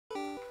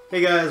Hey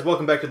guys,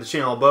 welcome back to the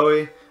channel,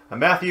 Bowie. I'm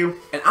Matthew.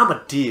 And I'm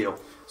a deal.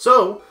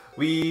 So,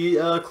 we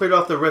cleared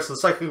off the rest of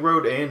the cycling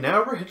road, and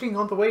now we're heading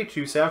on the way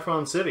to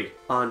Saffron City.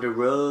 On the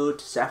road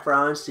to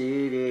Saffron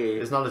City.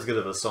 It's not as good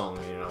of a song,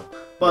 you know.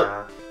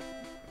 But,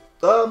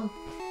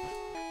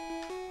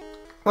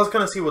 let's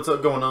kind of see what's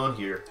going on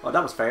here. Oh,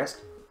 that was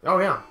fast. Oh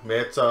yeah,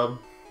 it's,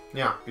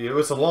 yeah, it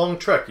was a long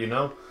trek, you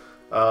know.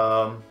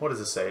 What does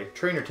it say?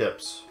 Trainer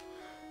tips.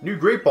 New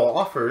Great Ball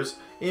offers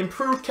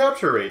improved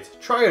capture rates.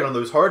 Try it on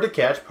those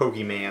hard-to-catch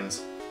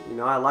Pokemans. You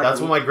know, I like. That's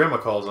what my grandma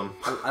calls them.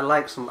 I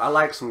like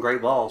some great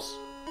balls.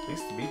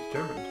 Needs to be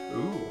determined.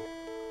 Ooh.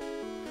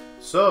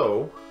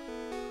 So,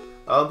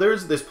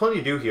 there's plenty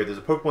to do here. There's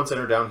a Pokemon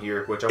Center down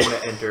here, which I want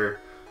to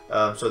enter,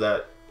 so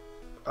that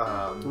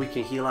we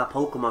can heal our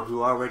Pokemon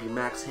who are already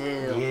max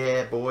health.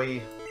 Yeah,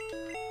 boy.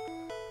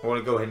 I want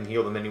to go ahead and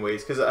heal them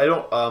anyways, because I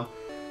don't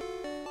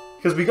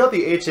because we got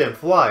the HM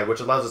Fly,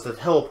 which allows us to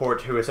teleport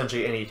to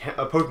essentially any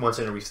Pokemon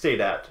Center we stayed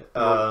at.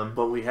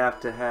 But we have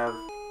to have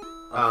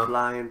a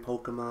flying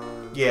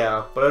Pokemon.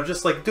 Yeah, but I'm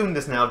just like doing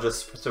this now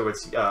just so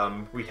it's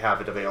we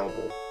have it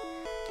available.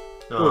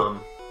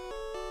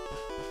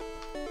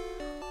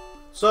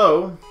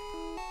 So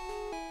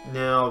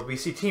now we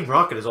see Team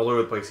Rocket is all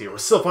over the place here. With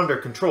Silph under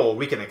control,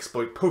 we can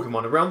exploit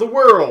Pokemon around the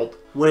world.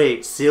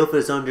 Wait, Silph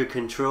is under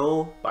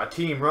control? By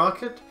Team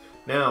Rocket?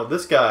 Now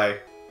this guy,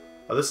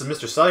 this is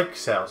Mr.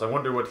 Psych's house. I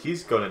wonder what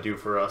he's gonna do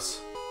for us.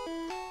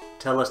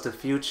 Tell us the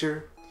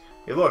future?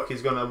 Hey look,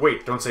 he's gonna,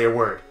 wait, don't say a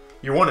word.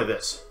 You wanted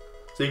this.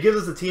 So he gives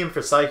us the TM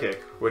for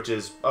Psychic, which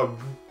is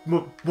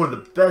one of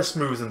the best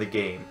moves in the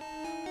game.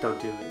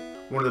 Don't do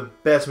it. One of the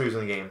best moves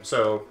in the game.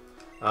 So,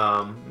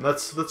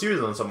 let's use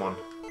it on someone.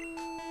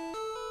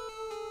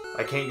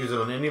 I can't use it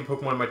on any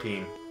Pokemon on my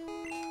team.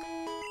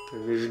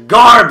 It's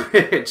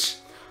garbage!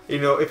 You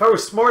know, if I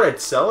was smart, I'd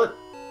sell it.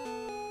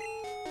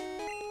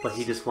 But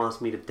he just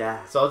wants me to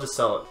die. So I'll just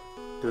sell it.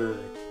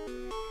 Good.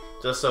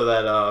 Just so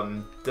that,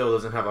 Dill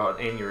doesn't have an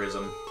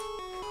aneurysm.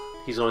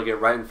 He's gonna get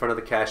right in front of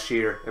the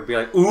cashier and be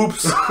like,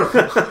 oops!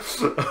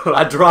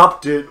 I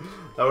dropped it!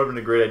 That would have been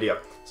a great idea.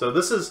 So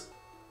this is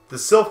the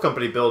Silph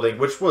Company building,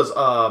 which was,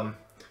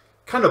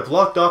 kind of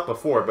blocked off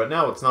before, but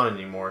now it's not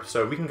anymore.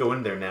 So we can go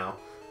in there now.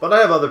 But I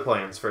have other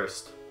plans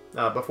first.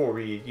 Before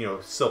we, you know,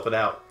 Silph it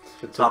out.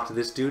 To talk to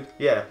this dude?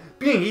 Yeah.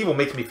 Being evil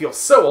makes me feel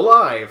so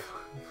alive!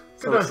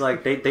 So it's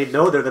like they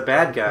know they're the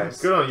bad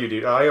guys. Good on you,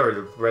 dude. I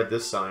already read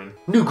this sign.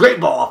 New Great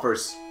Ball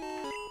offers!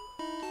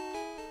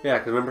 Yeah,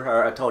 because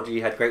remember I told you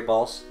you had great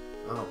balls?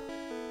 Oh.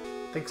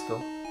 Thanks,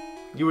 Bill.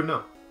 You would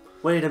know.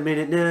 Wait a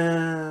minute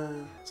now.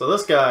 So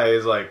this guy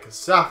is like,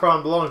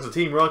 Saffron belongs to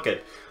Team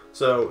Rocket.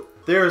 So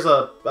there's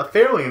a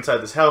family inside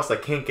this house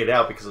that can't get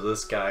out because of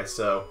this guy.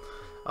 So,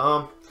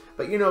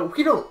 but you know,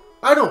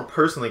 I don't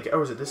personally get,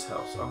 or is it this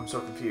house? Oh, I'm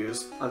so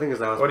confused. I think it's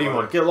that house. What do you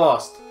want? Get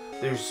lost.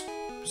 There's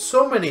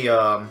so many,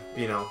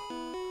 you know,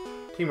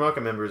 Team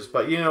Rocket members.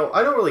 But, you know,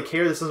 I don't really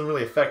care. This doesn't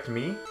really affect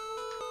me.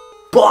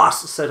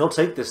 Boss said he'll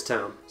take this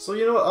town. So,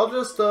 you know what? I'll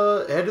just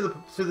head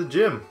to the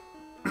gym.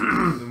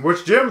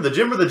 Which gym? The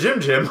gym or the gym?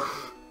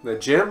 The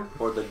gym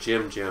or the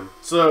gym?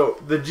 So,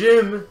 the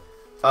gym,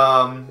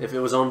 if it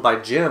was owned by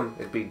Jim,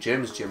 it'd be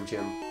Jim's gym.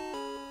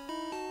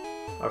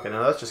 Okay,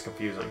 now that's just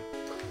confusing.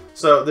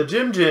 So, the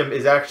gym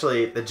is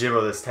actually the gym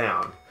of this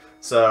town.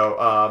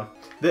 So,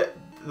 the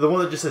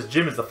one that just says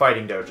gym is the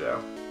fighting dojo.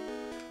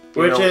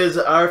 Which is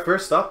our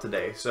first stop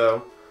today.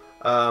 So,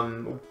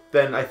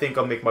 then I think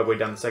I'll make my way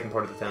down the second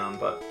part of the town.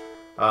 But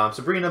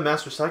Sabrina,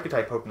 Master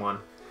Psychic-type Pokemon.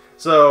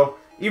 So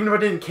even if I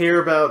didn't care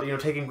about, you know,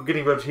 getting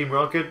rid of Team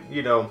Rocket,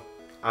 you know,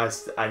 I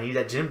need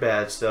that gym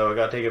badge, so I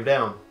gotta take him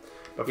down.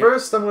 But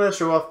first, I'm gonna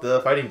show off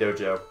the fighting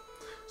dojo.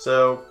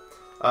 So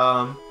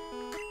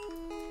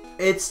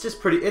it's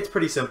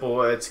pretty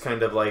simple. It's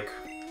kind of like,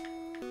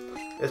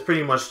 it's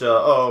pretty much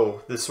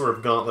this sort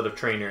of gauntlet of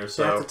trainers.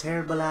 So that's a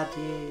terrible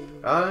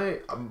idea.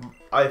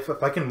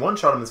 if I can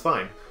one-shot him, it's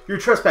fine. You're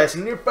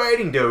trespassing in your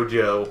fighting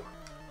dojo.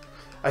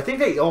 I think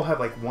they all have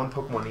like one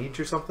Pokemon each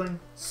or something.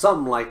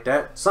 Something like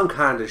that. Some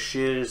kind of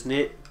shit, isn't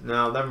it?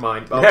 No, never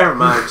mind. Oh. Never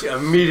mind. You're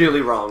immediately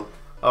wrong.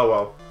 Oh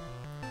well.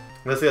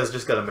 This guy's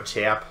just got a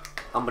Machap.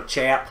 I'm a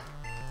chap.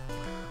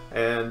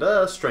 And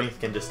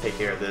Strength can just take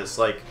care of this.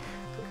 Like,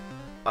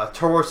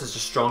 Tauros is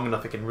just strong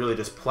enough it can really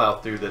just plow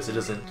through this. It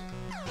doesn't.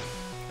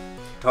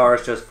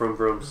 Tauros just vroom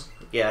vrooms.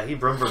 Yeah, he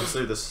vroom vrooms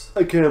through this.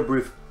 I can't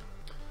breathe.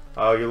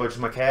 Oh, you're allergic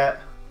to my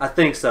cat? I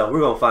think so.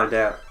 We're gonna find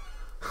out.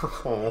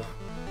 Oh.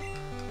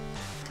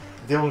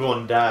 Dylan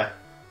going to die.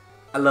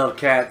 I love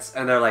cats,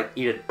 and they're like,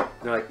 eat it.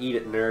 They're like, eat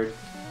it, nerd.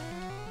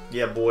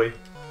 Yeah, boy.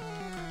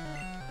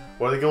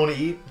 What are they going to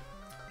eat?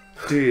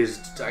 Dude,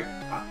 it's like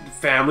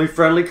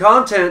family-friendly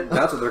content.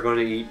 That's what they're going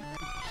to eat.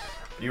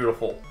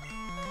 Beautiful.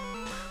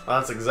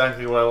 That's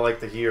exactly what I like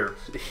to hear.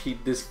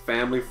 Eat this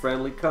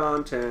family-friendly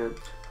content.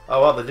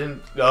 Oh wow, they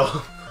didn't.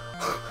 Oh.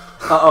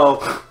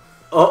 Uh-oh.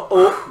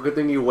 Uh-oh. Good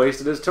thing you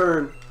wasted his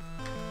turn.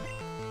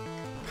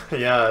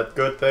 Yeah,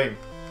 good thing.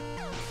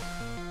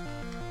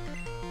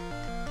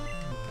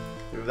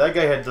 if that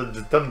guy had done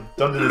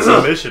the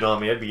submission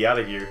on me, I'd be out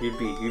of here.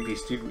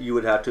 You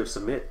would have to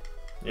submit.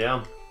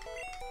 Yeah.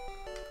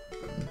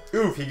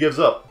 Oof, he gives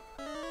up.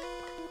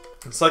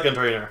 Second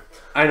trainer.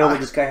 I know what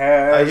this guy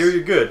has. I hear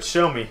you're good.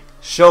 Show me.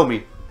 Show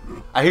me.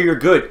 I hear you're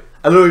good.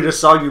 I literally just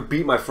saw you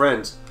beat my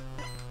friends.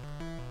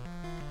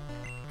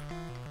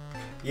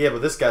 Yeah,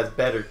 but this guy's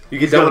better. You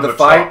get done with the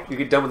fight. You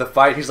get done with the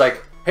fight. He's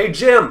like, "Hey,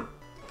 Jim,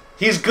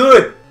 he's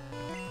good."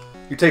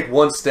 You take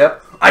one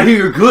step. I hear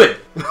you're good.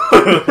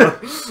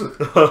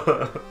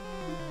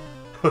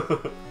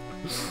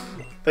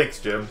 Thanks,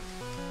 Jim.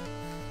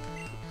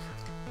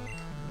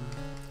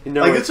 You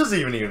know, like, it's just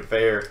even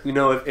fair. You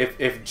know,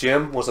 if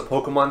Jim was a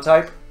Pokemon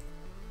type,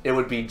 it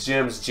would be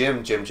Jim's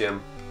Jim.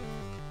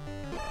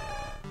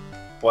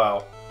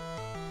 Wow.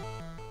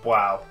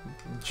 Wow.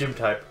 Gym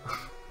type.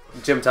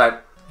 Gym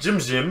type. Jim.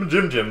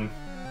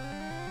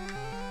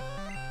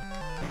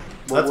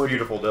 That's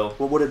beautiful, Dill.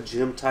 What would a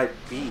gym type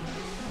be?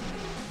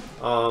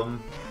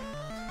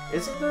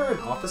 Isn't there an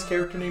Office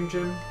character named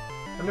Jim?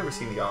 I've never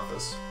seen The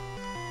Office.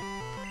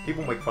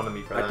 People make fun of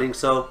me for that. I think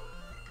so.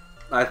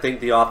 I think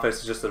The Office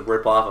is just a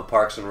rip-off of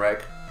Parks and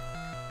Rec.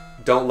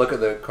 Don't look at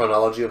the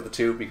chronology of the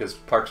two because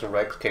Parks and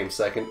Rec came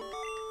second.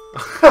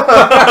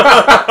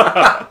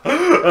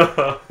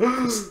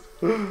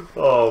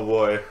 Oh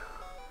boy.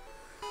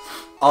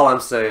 All I'm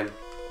saying.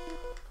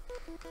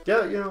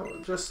 Yeah, you know,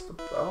 just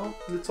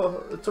it's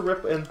a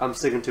rip, and I'm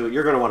sticking to it.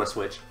 You're gonna want to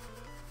switch.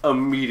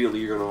 Immediately,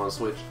 you're gonna want to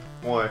switch.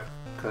 Why?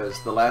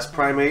 Because the last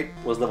Primate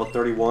was level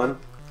 31.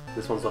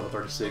 This one's level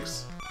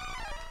 36.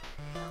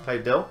 Hey,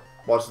 Dill,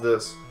 watch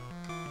this.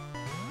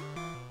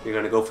 You're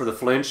gonna go for the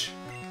flinch.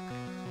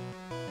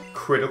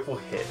 Critical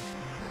hit.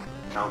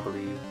 I don't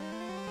believe.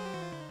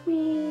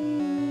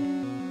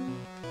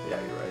 Yeah,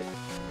 you're right.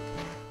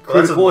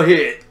 Critical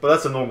hit. But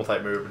that's a normal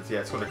type move. Yeah,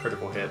 it's going to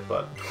critical hit,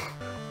 but.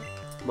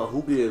 But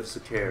who gives a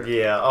care?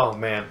 Yeah. Oh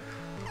man.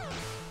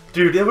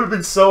 Dude, it would have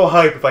been so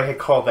hype if I had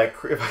called that.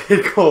 If I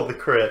had called the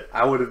crit.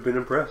 I would have been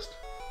impressed.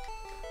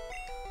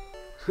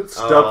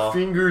 Stop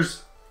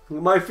fingers.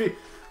 My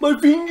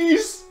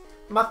fingies.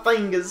 My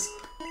fingers.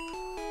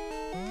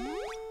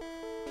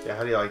 Yeah,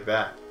 how do you like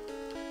that?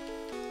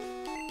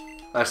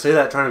 I say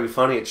that trying to be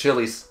funny at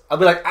Chili's. I'll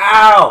be like,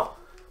 ow!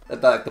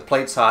 Like the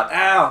plate's hot.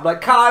 Ow! I'm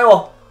like,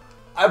 Kyle!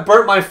 I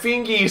burnt my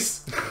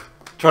fingies!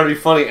 Trying to be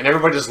funny, and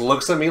everybody just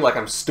looks at me like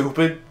I'm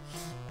stupid.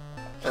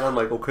 And I'm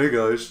like, okay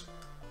guys.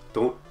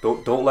 Don't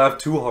laugh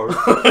too hard.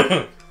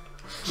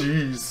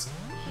 Jeez.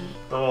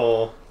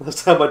 Oh.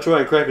 Last time I try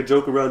and crack a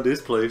joke around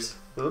this place.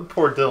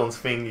 Poor Dylan's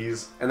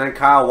fingies. And then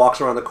Kyle walks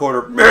around the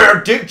corner,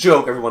 man, dick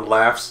joke! Everyone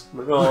laughs. I'm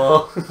like,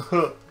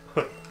 oh.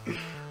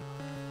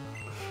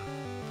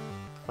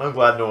 I'm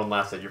glad no one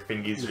laughs at your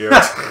fingies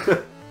jokes.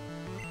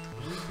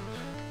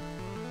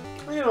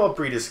 You know what,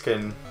 Breedis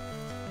can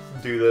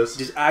do this.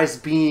 Just ice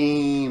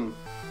beam.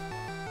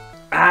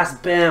 Ice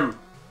beam.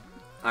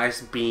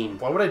 Ice beam.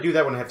 Why would I do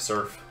that when I have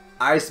Surf?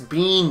 Ice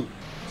beam.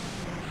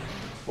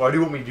 Why do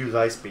you want me to use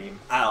Ice Beam?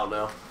 I don't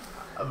know.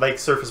 Like,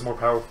 Surf is more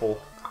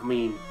powerful. I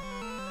mean,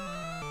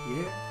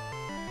 yeah.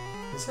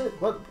 Is it?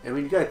 What? I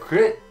mean, you got a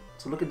crit,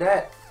 so look at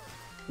that.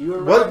 You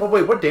were what? right.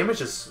 Wait, what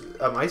damage is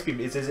Ice Beam?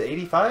 Is it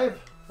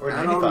 85 or 95?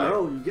 I don't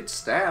know. You get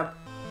stabbed.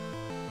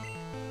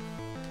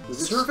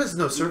 Surf is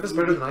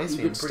better than Ice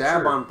Beam. You get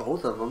stab on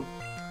both of them.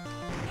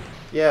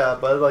 Yeah,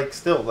 but like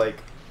still, like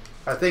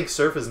I think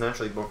Surf is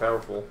naturally more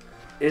powerful.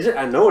 Is it?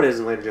 I know it is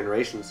in later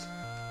generations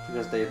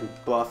because they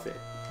didn't buff it.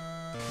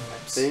 I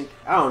think.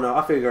 I don't know.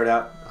 I'll figure it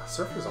out.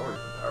 Surf is always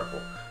been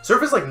powerful.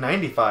 Surf is like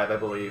 95, I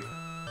believe.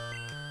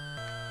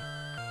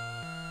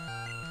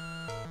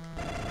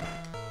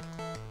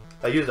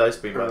 I used Ice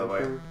Beam, by the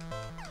way.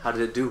 How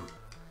did it do?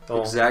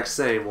 Oh. Exact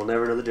same. We'll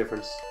never know the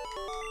difference.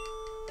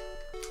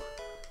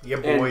 Yeah,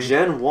 boy. In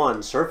Gen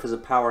 1, Surf is a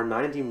power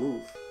 90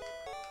 move.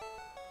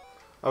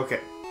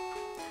 Okay.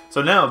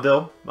 So now,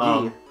 Dill,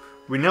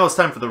 we know it's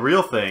time for the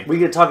real thing. We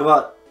can talk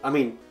about, I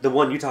mean, the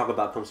one you talk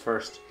about comes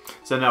first.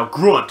 So now,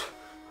 Grunt.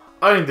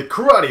 I am the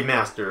Karate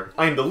Master.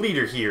 I am the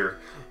leader here.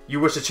 You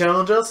wish to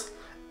challenge us?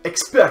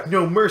 Expect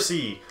no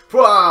mercy.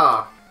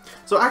 Hwah!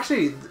 So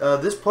actually,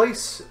 this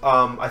place,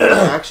 I think it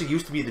actually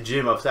used to be the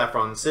gym of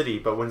Saffron City,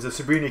 but when the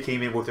Sabrina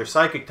came in with their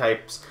psychic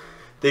types,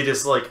 they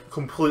just, like,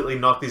 completely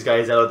knocked these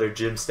guys out of their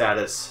gym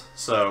status.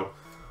 So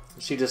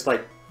She just,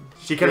 like,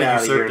 she kind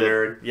of usurped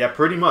it. Yeah,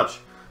 pretty much.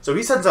 So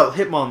he sends out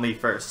Hitmonlee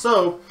first.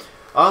 So,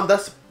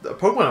 that's a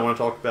Pokemon I want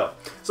to talk about.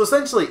 So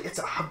essentially, it's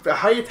a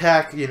high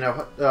attack, you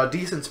know,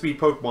 decent speed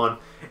Pokemon,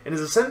 and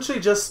is essentially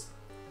just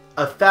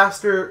a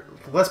faster,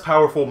 less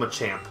powerful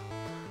Machamp.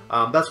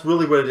 That's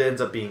really what it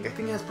ends up being. I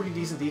think it has pretty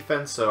decent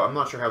defense, so I'm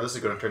not sure how this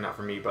is going to turn out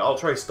for me, but I'll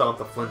try Stomp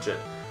to flinch it.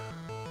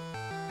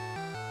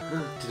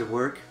 Did it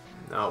work?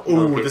 No.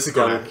 Ooh, this is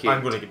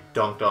I'm going to get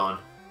dunked on.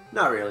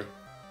 Not really.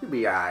 You'll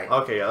be aight.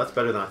 Okay, yeah, that's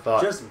better than I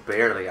thought. Just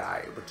barely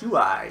aight, but you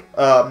aight.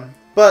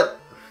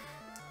 But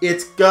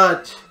it's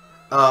got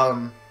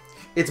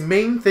its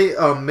main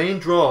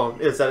draw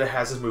is that it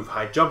has this move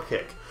High Jump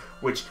Kick,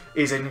 which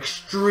is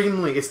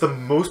it's the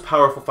most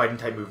powerful fighting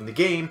type move in the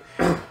game.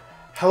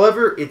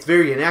 However, it's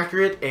very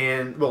inaccurate,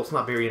 and well, it's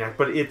not very inaccurate,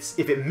 but if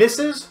it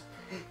misses,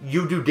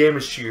 you do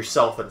damage to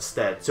yourself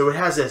instead. So it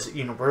has this,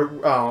 you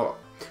know,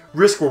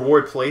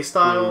 risk-reward play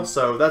style.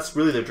 So that's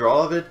really the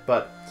draw of it.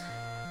 But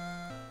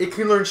it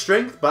can learn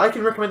strength. But I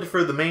can recommend it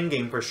for the main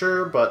game for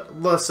sure,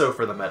 but less so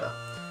for the meta.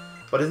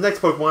 But his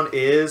next Pokemon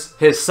is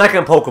his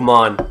second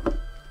Pokemon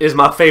is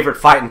my favorite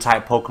fighting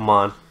type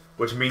Pokemon,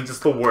 which means it's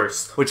the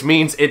worst. Which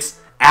means it's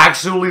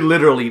actually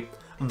literally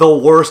the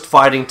worst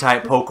fighting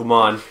type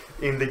Pokemon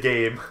in the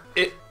game.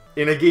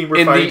 In a game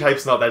where fighting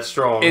type's not that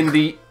strong.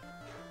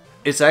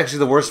 It's actually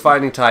the worst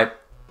fighting type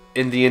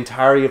in the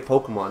entirety of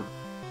Pokemon.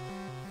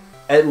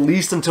 At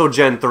least until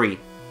Gen 3.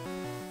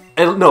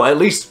 No, at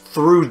least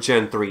through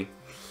Gen 3.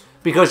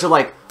 Because you're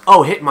like,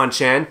 oh,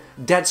 Hitmonchan,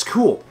 that's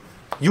cool.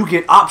 You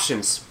get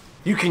options.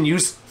 You can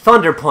use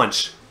Thunder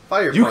Punch.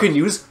 You can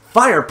use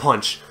Fire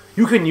Punch.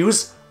 You can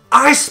use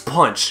Ice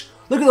Punch.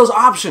 Look at those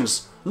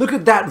options. Look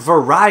at that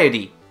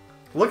variety.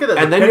 Look at that.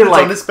 And then you're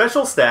like, on his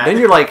special stat. Then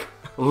you're like,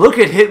 look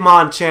at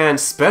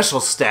Hitmonchan's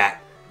special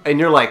stat. And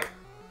you're like,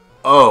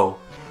 oh,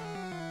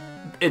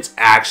 it's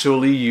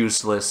actually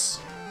useless.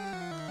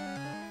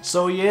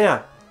 So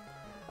yeah,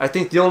 I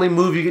think the only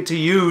move you get to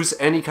use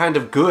any kind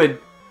of good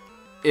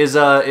is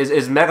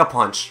Mega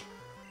Punch.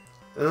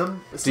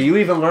 Do you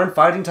even learn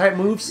fighting type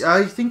moves?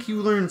 I think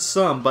you learn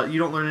some, but you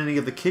don't learn any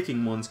of the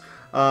kicking ones.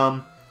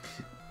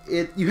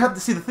 You have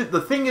to see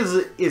the thing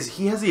is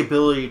he has the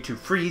ability to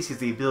freeze, he has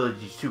the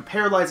ability to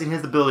paralyze, and he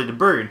has the ability to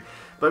burn.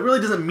 But it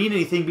really doesn't mean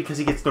anything because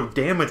he gets no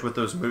damage with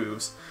those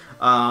moves.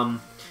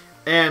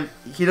 And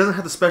he doesn't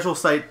have the special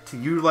sight to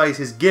utilize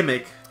his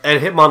gimmick. And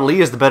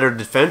Hitmonlee is the better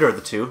defender of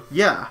the two.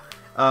 Yeah.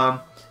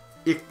 But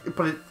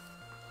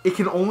it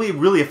can only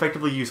really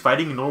effectively use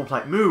fighting and normal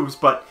type moves,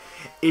 but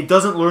it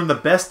doesn't learn the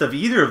best of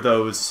either of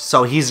those.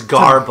 So he's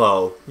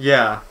Garbo.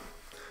 Yeah.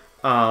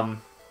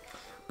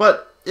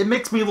 But it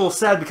makes me a little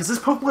sad because this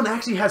Pokemon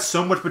actually has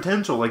so much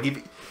potential. Like,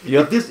 he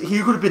could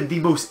have been the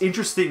most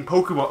interesting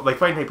Pokemon, like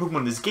fighting type Pokemon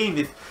in this game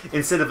if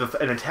instead of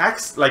an attack,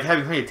 like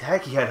having high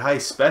attack, he had high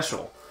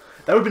special.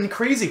 That would have been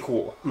crazy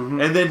cool. And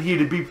then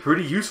he'd be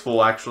pretty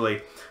useful,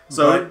 actually.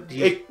 So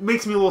it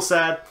makes me a little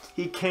sad.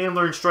 He can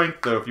learn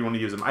strength, though, if you want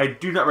to use him. I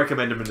do not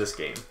recommend him in this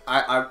game.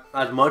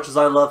 As much as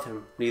I love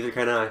him, neither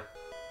can I.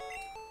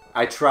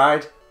 I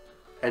tried,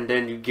 and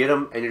then you get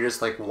him, and you're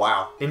just like,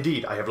 wow.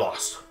 Indeed, I have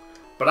lost.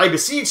 But I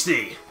beseech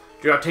thee,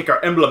 do not take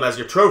our emblem as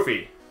your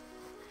trophy.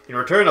 In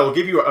return, I will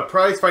give you a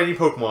prize-fighting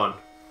Pokemon.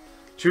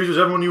 Choose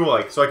whichever one you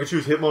like. So I could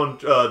choose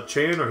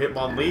Hitmonchan or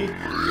Hitmonlee,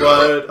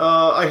 but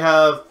I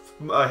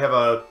have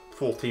a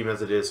full team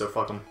as it is, so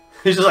fuck them.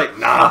 He's just like,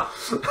 nah.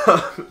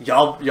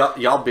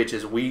 y'all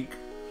bitches weak.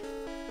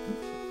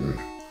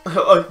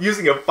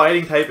 Using a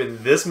fighting type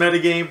in this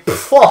metagame?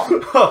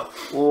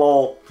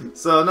 Lol.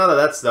 So now that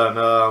that's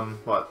done,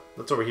 what?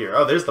 What's over here?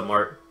 Oh, there's the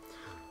mart.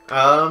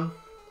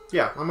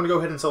 Yeah, I'm gonna go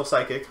ahead and sell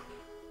Psychic.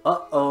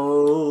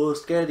 Uh-oh,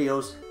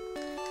 Scadios.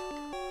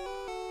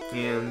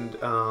 And,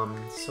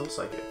 sell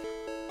Psychic.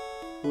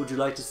 What would you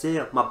like to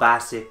sell? My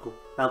bicycle.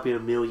 I'll be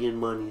 $1,000,000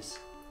 monies.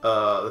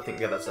 I think,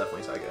 yeah, that's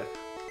definitely Psychic.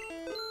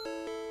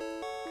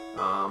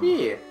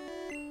 Yeah.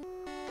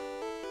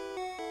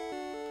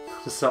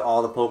 Just sell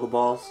all the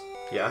Pokeballs?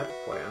 Yeah, I have a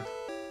plan.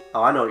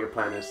 Oh, I know what your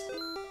plan is.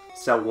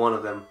 Sell one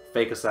of them.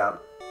 Fake us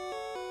out.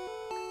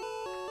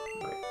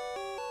 Wait.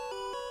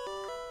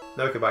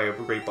 Now I could buy a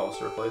Great Balls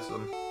to replace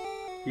them.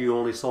 You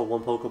only sold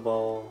one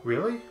Pokeball.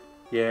 Really?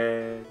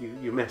 Yeah,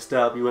 you messed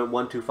up. You went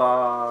one too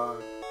far.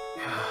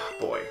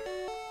 Boy.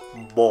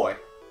 Boy.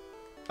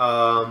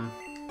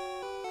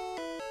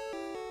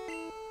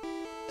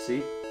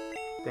 See?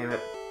 Damn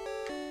it.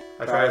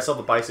 I tried to sell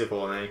the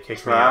bicycle and then it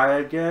kicked me out. Try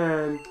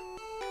again.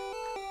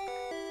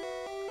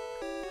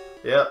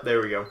 Yep,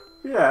 there we go.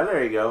 Yeah,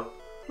 there you go.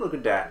 Look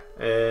at that.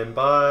 And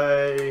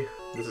buy...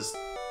 This is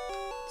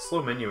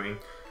slow menuing.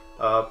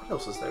 What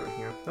else is there in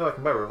here? Oh, I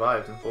can buy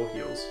revives and full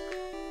heals.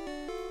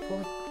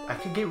 Well, I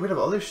could get rid of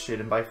other shit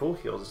and buy full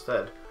heals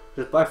instead.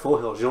 Just buy full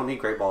heals. You don't need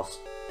Great Balls.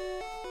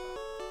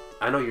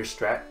 I know your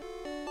strat.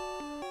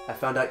 I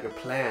found out your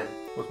plan.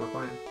 What's my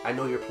plan? I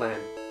know your plan.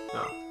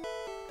 No.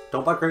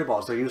 Don't buy Great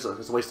Balls. They're useless.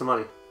 It's a waste of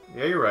money.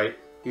 Yeah, you're right.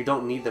 You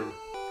don't need them.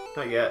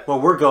 Not yet. Well,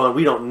 we're going.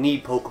 We don't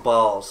need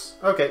Pokeballs.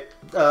 Okay.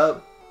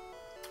 But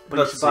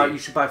you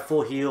should buy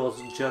full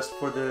heals just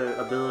for the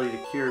ability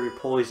to cure your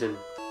poison.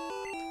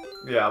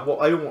 Yeah. Well,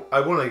 I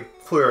want to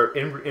clear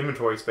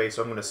inventory space,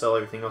 so I'm going to sell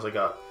everything else I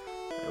got.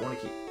 I want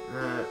to keep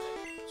that.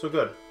 So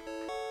good.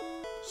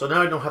 So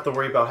now I don't have to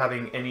worry about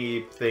having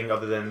anything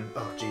other than...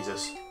 Oh,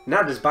 Jesus.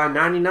 Now just buy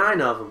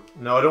 99 of them.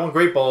 No, I don't want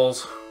Great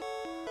Balls.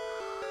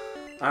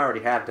 I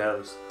already have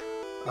those.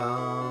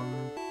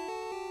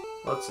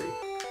 Let's see.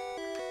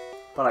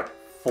 But like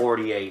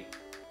 48.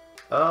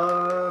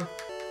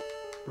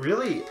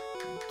 Really?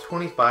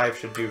 25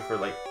 should do for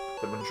like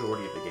the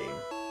majority of the game.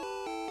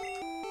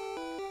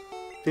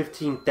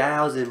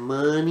 15,000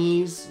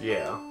 monies?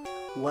 Yeah.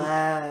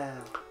 Wow.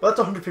 Well, that's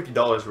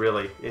 $150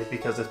 really,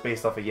 because it's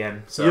based off of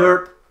yen.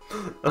 So.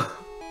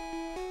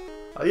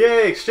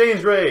 Yay,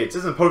 exchange rates!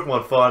 Isn't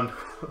Pokemon fun?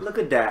 Look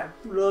at that.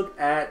 Look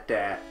at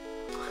that.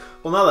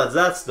 Well, now that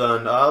that's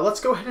done,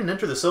 let's go ahead and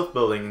enter the Silph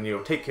building and, you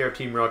know, take care of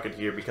Team Rocket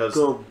here because...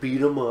 Go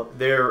beat them up.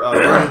 They're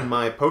running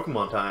my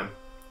Pokemon time.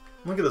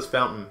 Look at this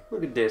fountain.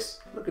 Look at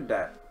this. Look at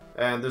that.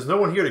 And there's no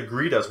one here to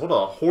greet us. What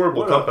a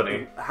horrible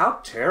company.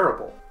 How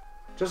terrible.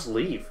 Just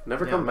leave.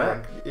 Never come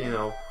back. You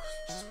know,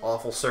 just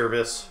awful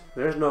service.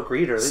 There's no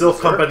greeter.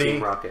 Silph Company.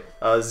 Team Rocket.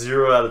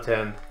 0 out of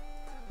 10.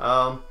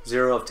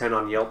 0 of 10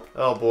 on Yelp.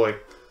 Oh boy.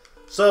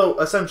 So,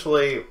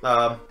 essentially,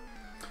 I'm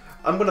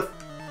gonna...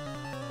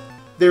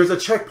 There's a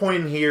checkpoint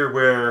in here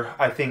where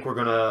I think we're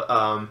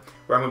gonna,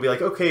 where I'm gonna be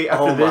like, okay,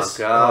 after this...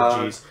 Oh my god.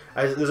 Oh jeez.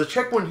 There's a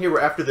checkpoint here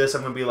where after this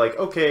I'm gonna be like,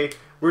 okay,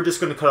 we're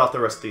just gonna cut off the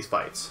rest of these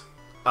fights.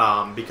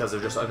 Because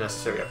they're just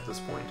unnecessary after this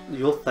point.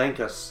 You'll thank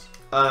us.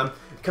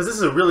 Because this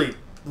is a really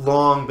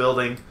long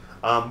building.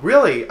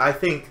 Really, I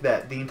think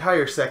that the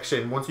entire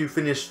section, once you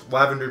finish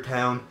Lavender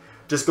Town,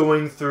 just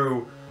going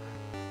through...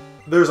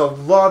 There's a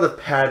lot of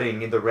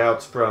padding in the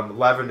routes from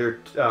Lavender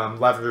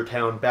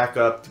Town back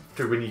up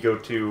to when you go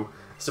to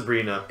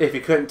Sabrina. If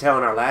you couldn't tell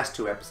in our last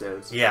 2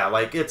 episodes. Yeah,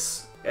 like,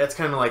 it's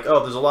kind of like,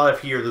 oh, there's a lot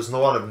of here, there's a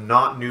lot of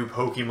not new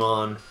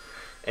Pokemon,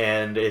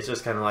 and it's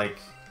just kind of like...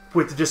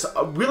 With just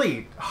a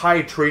really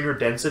high trainer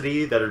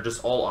density that are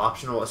just all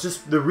optional. It's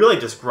just, they're really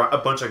just a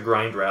bunch of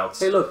grind routes.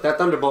 Hey look, that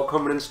Thunderbolt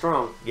coming in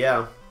strong.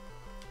 Yeah.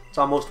 It's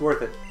almost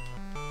worth it.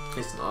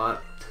 It's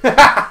not.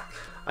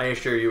 I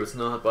assure you it's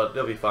not, but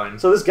they'll be fine.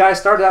 So this guy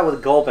started out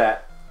with Golbat.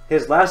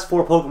 His last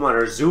 4 Pokemon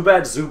are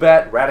Zubat,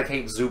 Zubat,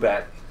 Raticate,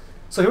 Zubat.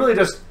 So he really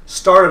just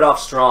started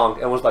off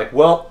strong and was like,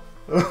 well,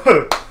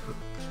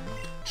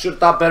 should have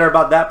thought better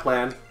about that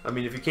plan. I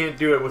mean, if you can't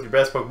do it with your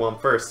best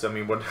Pokemon first, I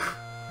mean, what...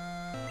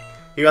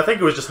 I think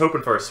he was just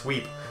hoping for a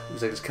sweep. He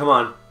was like, come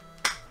on.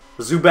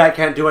 Zubat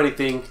can't do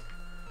anything.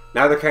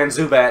 Neither can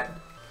Zubat.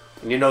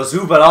 And you know,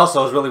 Zubat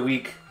also is really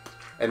weak.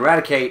 And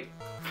Raticate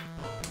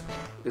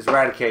is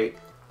Raticate.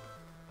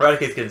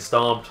 Raticate's getting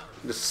stomped.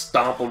 Just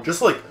stomp him.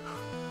 Just like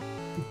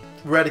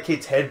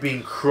Raticate's head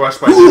being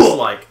crushed by this,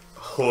 like,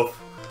 hoof.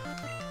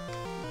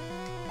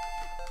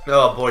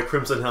 Oh boy,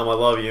 Crimson Helm, I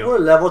love you. We're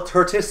level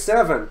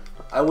 37.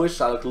 I wish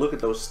I could look at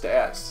those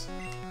stats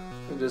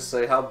and just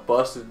say how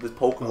busted this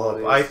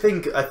Pokemon is. I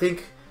think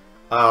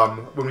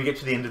when we get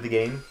to the end of the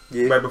game,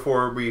 right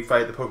before we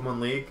fight the Pokemon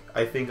League,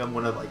 I think I'm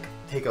gonna like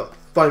take a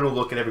final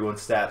look at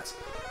everyone's stats.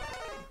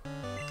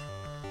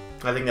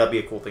 I think that'd be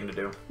a cool thing to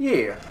do.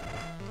 Yeah.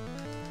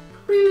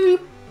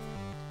 Beep.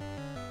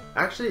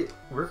 Actually,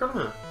 we're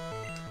gonna,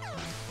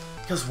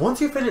 because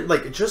once you finish,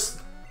 like,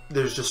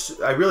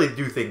 I really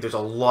do think there's a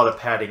lot of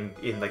padding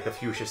in like the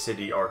Fuchsia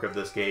City arc of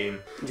this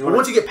game. But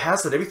once you get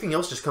past it, everything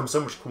else just comes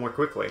so much more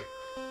quickly.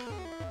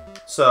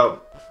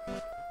 So,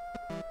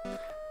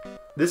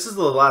 this is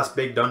the last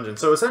big dungeon.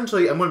 So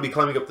essentially, I'm going to be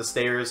climbing up the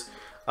stairs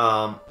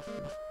a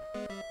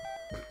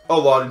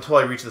lot until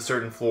I reach the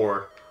certain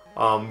floor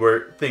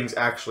where things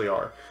actually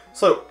are.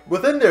 So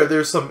within there,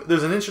 there are some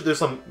interesting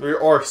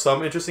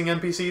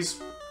NPCs.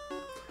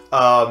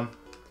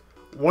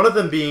 Some of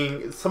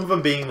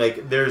them being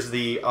like, there's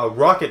the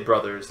Rocket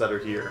Brothers that are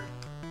here.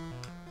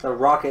 The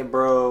Rocket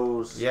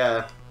Bros.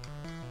 Yeah.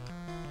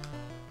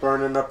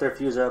 Burning up their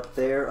fuse up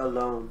there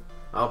alone.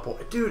 Oh boy,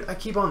 dude! I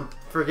keep on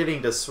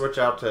forgetting to switch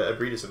out to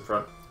Abretus in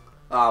front.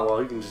 Ah,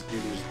 well, you can just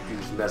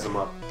mess them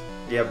up.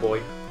 Yeah,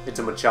 boy. It's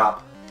a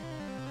Machop.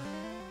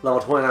 Level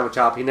 29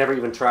 Machop. He never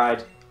even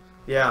tried.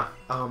 Yeah.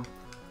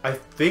 I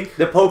think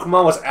the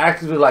Pokemon was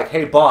actively like,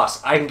 "Hey, boss,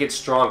 I can get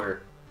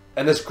stronger,"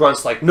 and this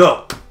Grunt's like,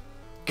 "No,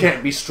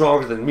 can't be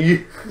stronger than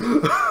me."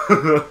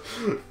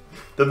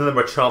 Then the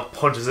Machop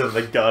punches him in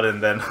the gut,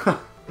 and then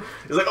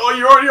he's like, "Oh,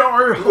 you already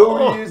are!"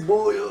 Oh, yes,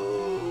 boy.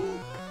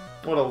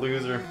 What a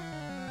loser.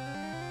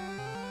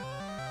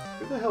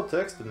 Who the hell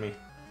texted me?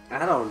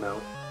 I don't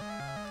know.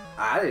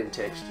 I didn't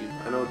text you.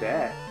 I know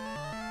that.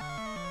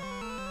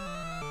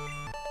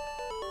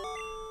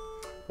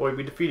 Boy,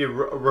 we defeated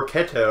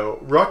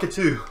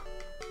Rocketu.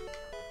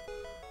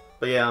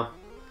 But yeah.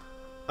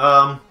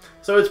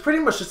 So it's pretty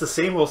much just the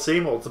same old,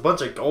 same old. It's a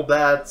bunch of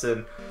Golbats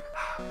and...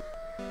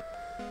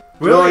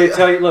 Really? Well, I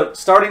tell you, look,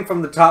 starting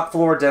from the top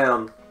floor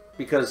down,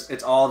 because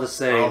it's all the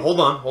same. Hold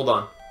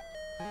on.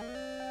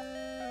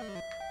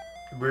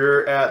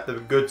 We're at the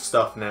good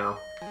stuff now.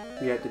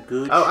 We at the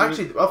good Oh,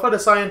 actually, I'll fight a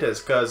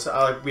scientist, because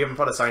we haven't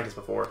fought a scientist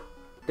before.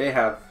 They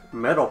have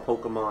metal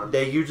Pokemon.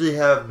 They usually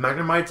have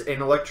Magnemites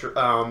and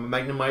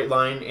Magnemite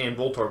line and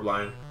Voltorb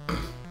line.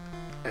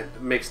 And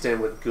mixed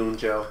in with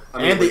Goonjo.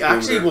 And they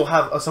actually will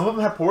have, some of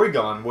them have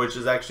Porygon, which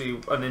is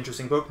actually an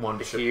interesting Pokemon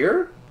to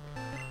Here?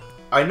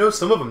 I know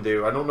some of them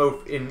do. I don't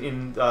know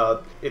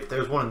if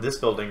there's one in this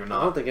building or not.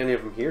 I don't think any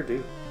of them here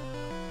do.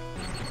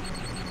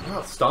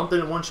 Well, Stomp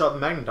didn't one-shot the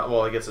Magneton.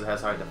 Well, I guess it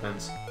has high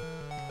defense.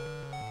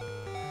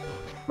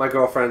 My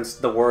girlfriend's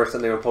the worst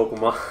at naming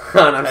Pokemon.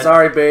 I'm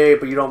sorry, babe,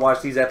 but you don't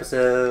watch these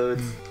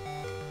episodes.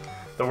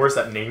 The worst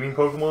at naming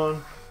Pokemon?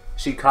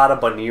 She caught a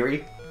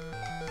Bunnery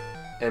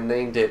and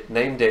named it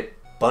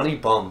Bunny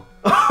Bum.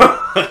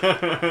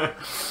 I'm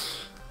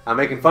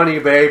making fun of you,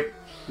 babe.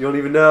 You don't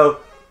even know.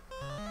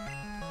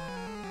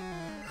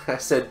 I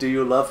said, do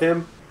you love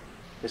him?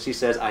 And she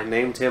says, I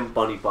named him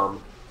Bunny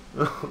Bum.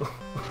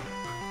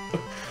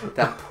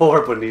 That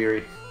poor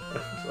Baneri.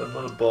 I'm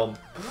not a bum.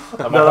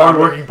 I'm a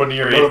hard-working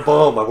Baneri. I'm not a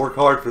bum. I work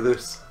hard for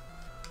this.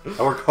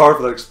 I work hard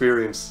for that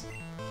experience.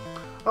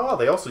 Oh,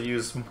 they also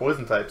use some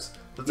poison types.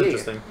 That's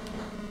interesting.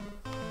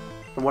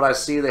 From what I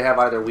see, they have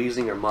either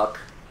Wheezing or Muck.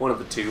 One of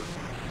the two.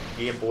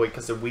 Yeah, boy,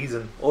 because they're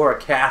wheezing. Or a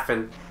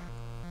Caffin.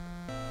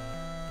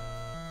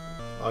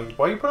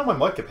 Why you put on my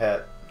Mudkip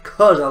hat?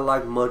 Because I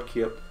like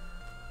Mudkip.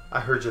 I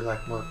heard you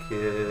like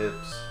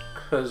Mudkips.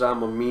 Because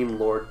I'm a meme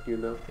lord, you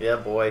know. Yeah,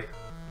 boy.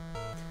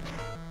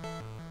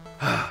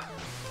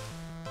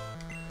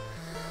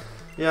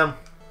 Yeah.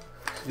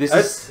 This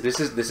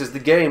is the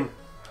game.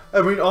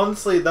 I mean,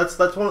 honestly, that's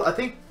one. I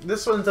think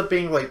this ends up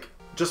being like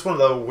just one of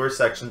the worst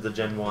sections of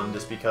Gen 1,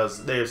 just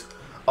because there's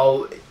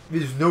no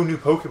new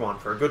Pokemon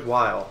for a good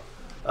while.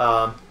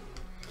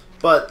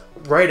 But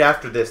right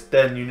after this,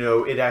 then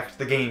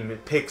the game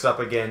picks up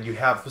again. You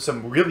have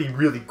some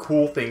really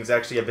cool things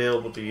actually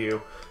available to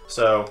you.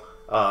 So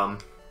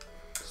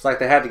it's like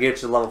they had to get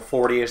to level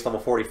 40ish, level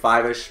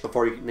 45ish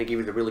before they give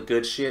you the really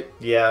good shit.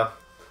 Yeah,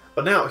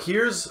 but now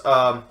here's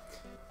one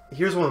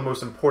of the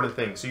most important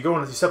things. So you go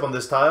and you step on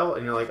this tile,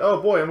 and you're like,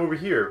 oh boy, I'm over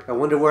here. I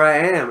wonder where I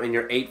am, and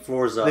you're 8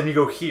 floors up. Then you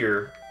go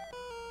here.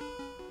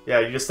 Yeah,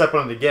 you just step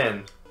on it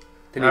again.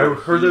 And I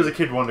heard there's a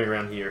kid wandering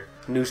around here.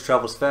 News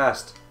travels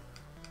fast.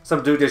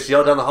 Some dude just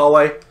yelled down the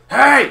hallway,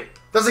 hey!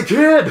 That's a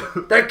kid!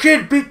 That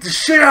kid beat the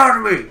shit out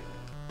of me!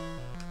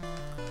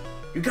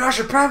 You guys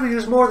should probably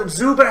use more than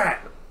Zubat!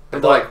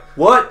 And they're like,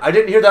 what? I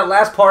didn't hear that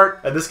last part.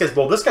 And this guy's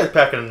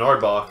packing a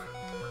Narbok.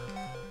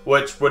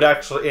 Which would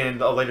actually,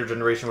 in a later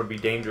generation, would be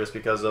dangerous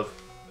because of...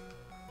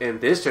 And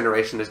this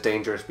generation is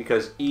dangerous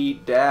because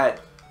eat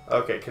that.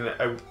 Okay,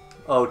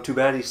 Oh, too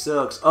bad he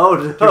sucks. Oh,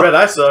 no. Too bad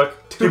I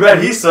suck. Too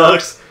bad he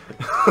sucks.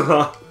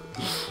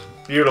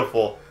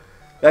 Beautiful.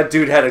 That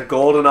dude had a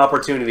golden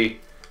opportunity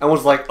and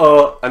was like,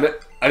 I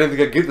didn't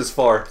think I'd get this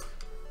far.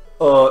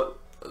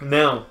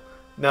 Now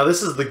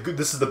this is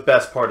the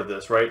best part of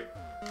this, right?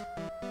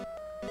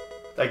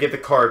 I get the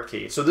card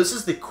key. So this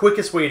is the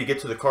quickest way to get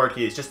to the card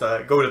key. Is just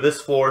to go to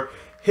this floor,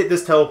 hit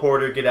this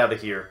teleporter, get out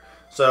of here.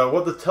 So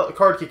what the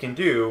card key can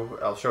do,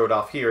 I'll show it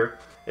off here,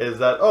 is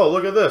that, oh,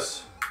 look at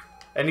this.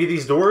 Any of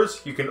these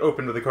doors, you can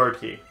open with the card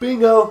key.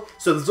 Bingo!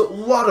 So there's a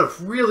lot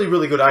of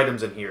really good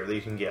items in here that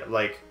you can get.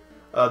 Like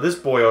this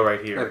boyo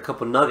right here. Got a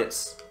couple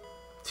nuggets.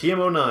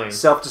 TMO9.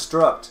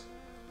 Self-destruct.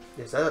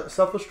 Is that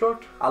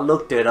self-destruct? I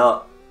looked it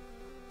up.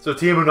 So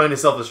TMO9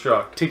 is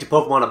self-destruct. Teach a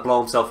Pokemon to blow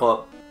himself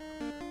up.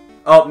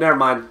 Oh, never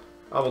mind.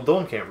 Oh, well,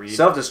 Dome can't read.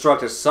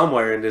 Self-destruct is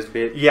somewhere in this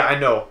bit. Yeah, I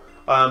know.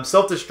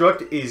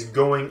 Self-destruct is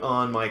going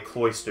on my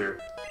Cloyster.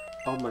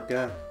 Oh my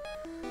god.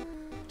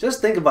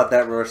 Just think about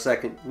that for a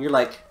second. You're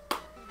like,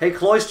 hey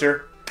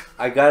Cloyster,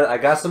 I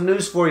got some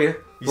news for you.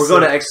 We're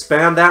going to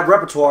expand that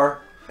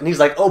repertoire. And he's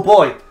like, oh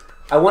boy,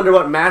 I wonder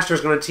what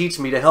master's going to teach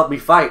me to help me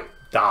fight.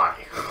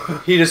 Die.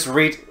 You just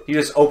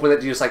open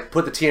it, you just like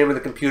put the TM in the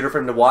computer for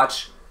him to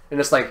watch, and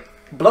it's like,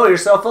 blow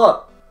yourself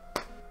up.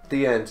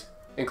 The end.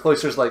 And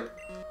Cloyster's like,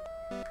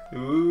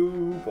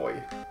 ooh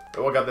boy.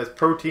 Oh, I got this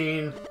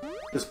protein.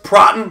 This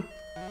protein.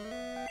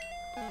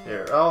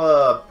 Here,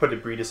 I'll put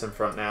Abreedus in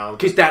front now.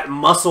 Get that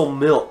muscle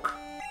milk.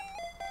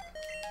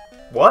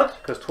 What?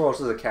 Because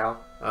Tauros is a cow.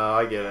 Oh,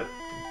 I get it.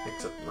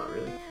 Except not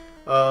really.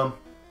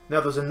 Now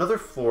there's another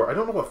floor. I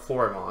don't know what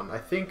floor I'm on. I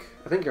think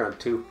you're on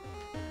 2.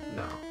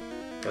 No.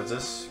 Because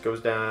this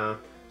goes down.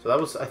 So that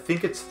was, I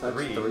think it's 3.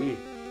 That's 3.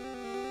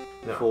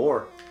 No.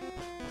 4.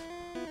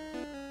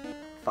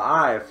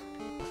 5.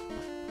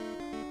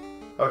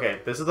 Okay,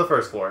 this is the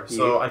first floor.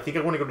 So Yeah. I think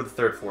I want to go to the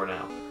third floor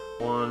now.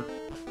 1,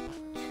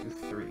 2,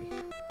 3.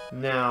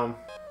 Now,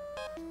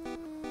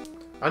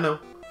 I know.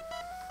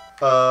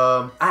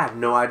 I have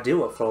no idea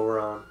what floor we're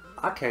on.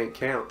 I can't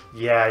count.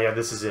 Yeah,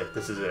 this is it.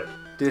 This is it.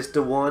 This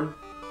the one?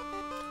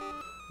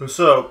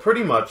 So,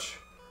 pretty much,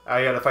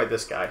 I gotta fight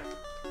this guy.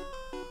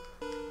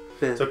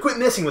 So quit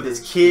messing with this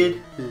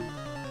kid.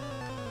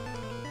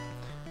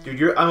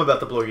 Dude, I'm about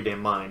to blow your damn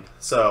mind.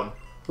 So,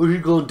 what are you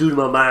gonna do to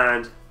my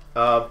mind?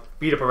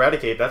 beat up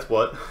Eradicate, that's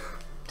what.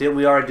 Didn't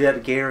we already do that to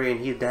Gary and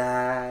he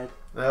died?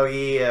 Oh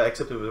yeah,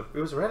 except it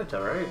was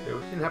Rattata, right? We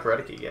didn't have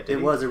Eradicate yet, did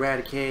we? It was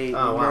Eradicate.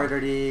 Oh, We wow.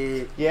 murdered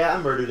it. Yeah,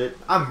 I murdered it.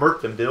 I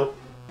murked him, Dill.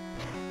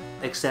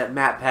 Except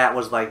Matt Pat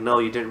was like, no,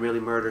 you didn't really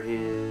murder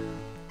him.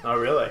 Oh,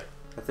 really?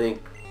 I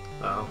think.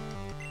 Oh.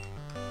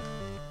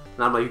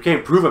 And I'm like, you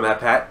can't prove it, Matt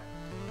Pat.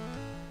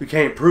 You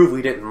can't prove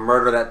we didn't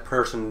murder that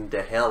person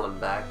to hell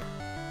and back.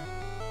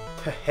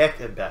 To heck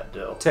and that,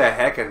 Dill. To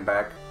heck and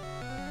back.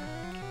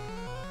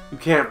 You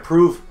can't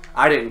prove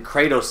I didn't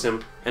Kratos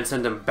him and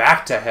send him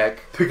back to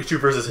heck. Pikachu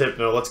versus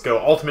Hypno, let's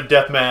go. Ultimate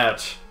Death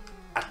Match.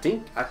 I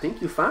think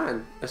you're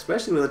fine.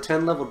 Especially with a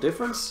 10 level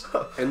difference.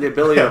 And the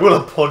ability Yeah,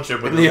 we'll punch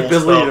him with and the his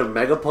whole ability stuff. to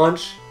Mega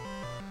Punch.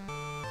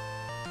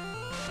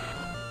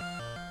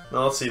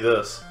 Now let's see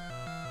this.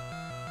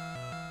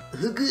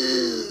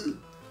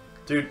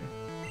 Dude,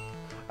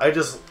 I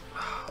just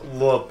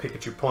love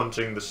Pikachu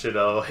punching the shit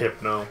out of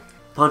Hypno.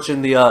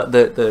 punching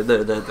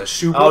the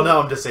shoe. Oh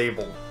no, I'm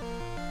disabled.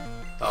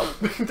 Oh,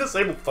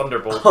 disabled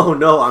Thunderbolt. Oh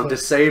no, I'm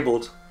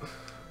disabled.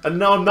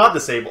 No, I'm not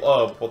disabled.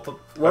 Oh, well,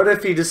 What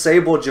if he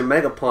disabled your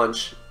Mega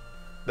Punch?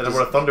 then I would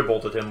have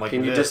Thunderbolted him like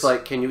Can you this. just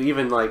like? Can you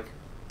even like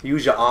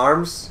use your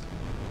arms?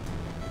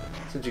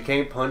 Since you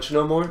can't punch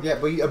no more. Yeah,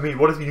 but I mean,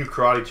 what if you do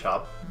Karate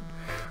Chop?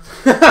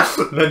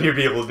 Then you'd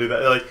be able to do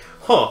that. You're like,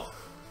 huh?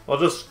 I'll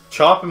just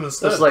chop him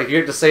instead. It's like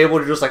you're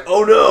disabled. You're just like,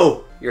 oh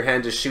no! Your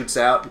hand just shoots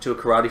out into a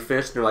karate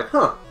fist, and you're like,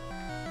 huh?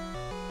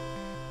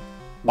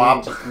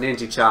 Bop.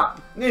 Ninja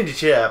chop. Ninja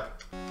Chap.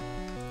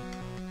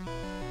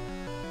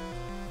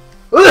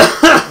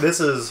 This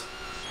is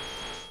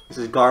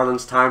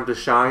Garland's time to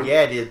shine.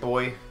 yeah, it is,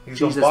 boy. He's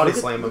gonna Jesus, body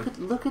slam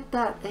him. look at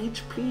that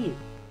HP.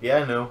 Yeah,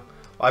 I know.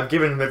 I've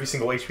given him every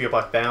single HP up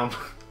I found.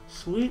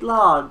 Sweet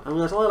lord. I mean,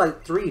 that's only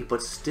like 3,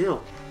 but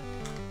still.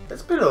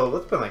 It's been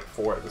like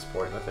 4 at this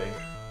point, I think.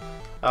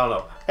 I don't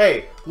know.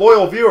 Hey,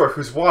 loyal viewer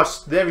who's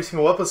watched every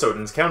single episode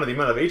and has counted the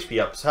amount of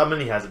HP ups, how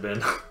many has it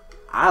been?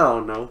 I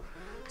don't know.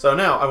 So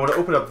now I want to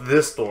open up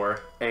this door.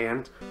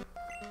 And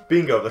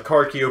Bingo, the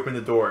card key opened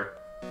the door.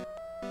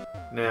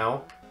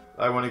 Now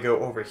I want to go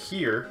over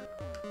here.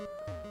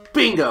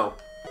 bingo.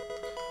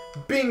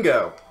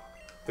 Bingo!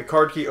 The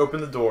card key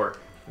opened the door.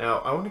 Now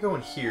I want to go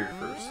in here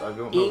first. I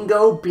don't know.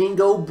 Ingo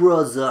bingo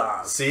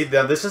brothers. See,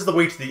 now this is the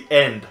way to the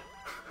end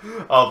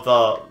of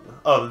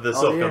the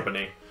Silph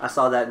Company. I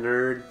saw that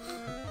nerd.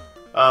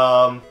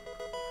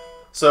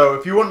 So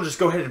if you want to just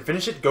go ahead and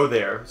finish it, go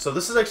there. So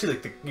this is actually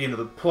like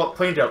the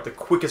planned out the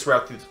quickest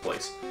route through this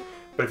place.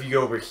 But if you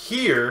go over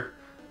here,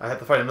 I have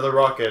to fight another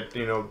rocket.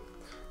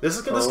 This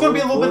is gonna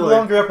be a little bit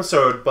longer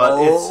episode, but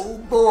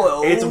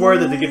it's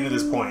worth it to get to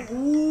this point.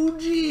 Oh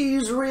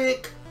jeez,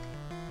 Rick.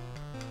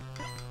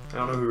 I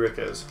don't know who Rick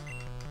is.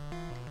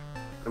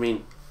 I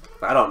mean,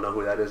 I don't know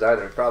who that is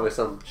either. Probably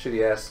some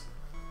shitty ass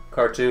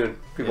cartoon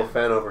people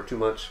fan over too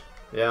much.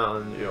 Yeah,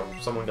 and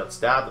someone got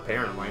stabbed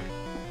apparently.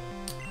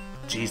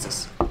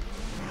 Jesus.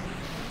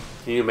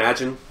 Can you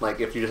imagine, like,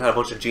 if you just had a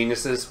bunch of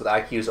geniuses with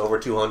IQs over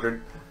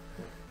 200,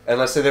 and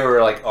let's say they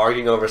were like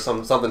arguing over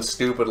something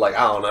stupid, like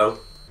I don't know,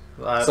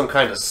 some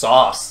kind of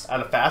sauce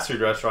At a fast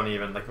food restaurant,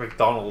 even like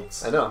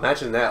McDonald's. I know.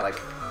 Imagine that,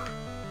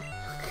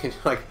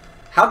 like,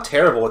 how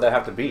terrible would that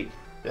have to be?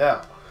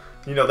 Yeah,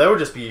 that would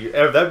just be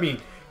that'd be.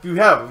 If you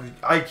have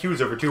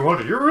IQs over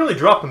 200, you're really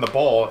dropping the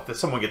ball if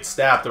someone gets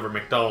stabbed over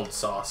McDonald's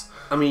sauce.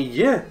 I mean,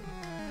 yeah.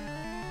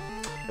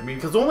 I mean,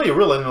 because only a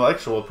real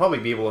intellectual would probably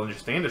be able to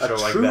understand a show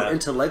like true that.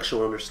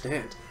 intellectual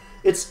understand.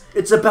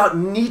 It's about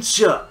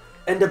Nietzsche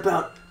and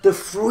about the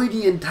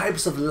Freudian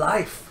types of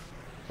life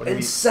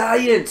and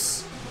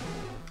science.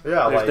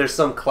 Yeah, there's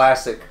some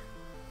classic.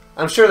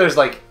 I'm sure there's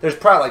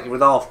probably like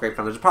with all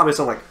Grapevine, there's probably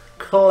some like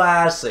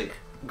classic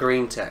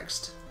green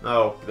text.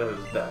 Oh,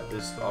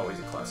 there's always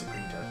a classic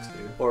green text,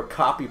 dude. Or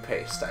copy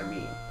paste. I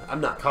mean,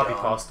 I'm not Copy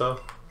dumb. pasta.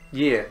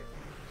 Yeah,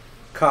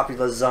 copy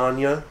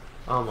lasagna.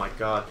 Oh my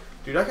god,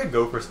 dude, I could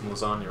go for some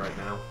lasagna right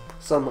now.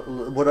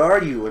 What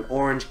are you, an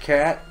orange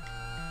cat?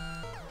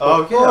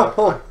 Oh yeah.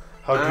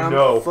 How'd you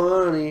know?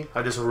 Funny.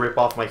 I just rip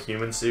off my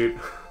human suit.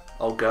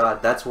 Oh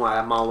god, that's why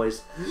I'm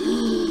always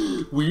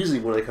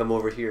wheezing when I come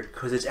over here,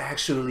 because it's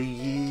actually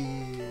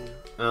you.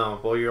 Oh,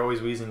 well, you're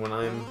always wheezing when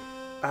I'm...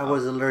 I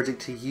was allergic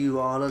to you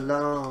all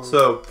along.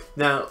 So,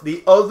 now,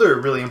 the other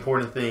really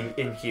important thing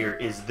in here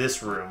is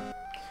this room.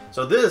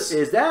 So this...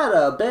 Is that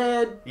a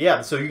bed?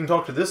 Yeah, so you can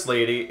talk to this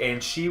lady,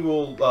 and she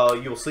will,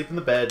 you'll sleep in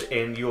the bed,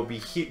 and your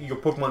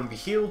Pokemon will be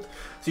healed,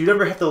 so you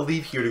never have to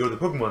leave here to go to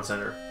the Pokemon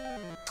Center.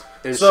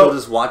 And so, she'll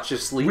just watch you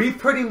sleep? We've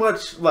pretty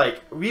much,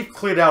 we've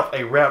cleared out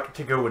a route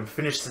to go and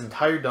finish this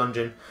entire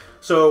dungeon.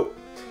 So,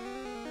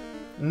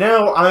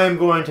 now I'm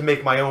going to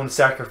make my own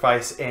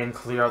sacrifice and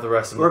clear out the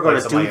rest of the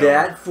place. We're going to do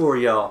that for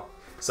y'all.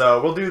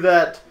 So, we'll do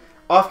that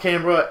off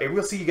camera, and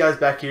we'll see you guys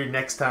back here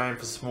next time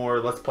for some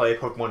more Let's Play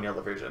Pokemon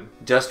Yellow Vision.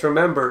 Just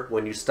remember,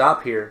 when you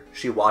stop here,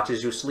 she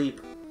watches you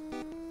sleep.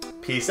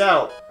 Peace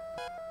out.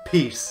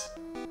 Peace.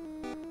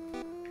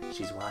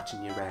 She's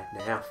watching you right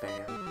now,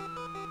 fam.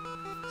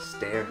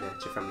 Staring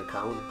at you from the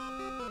corner.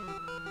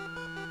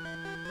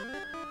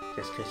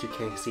 Just because you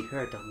can't see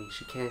her don't mean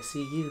she can't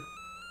see you.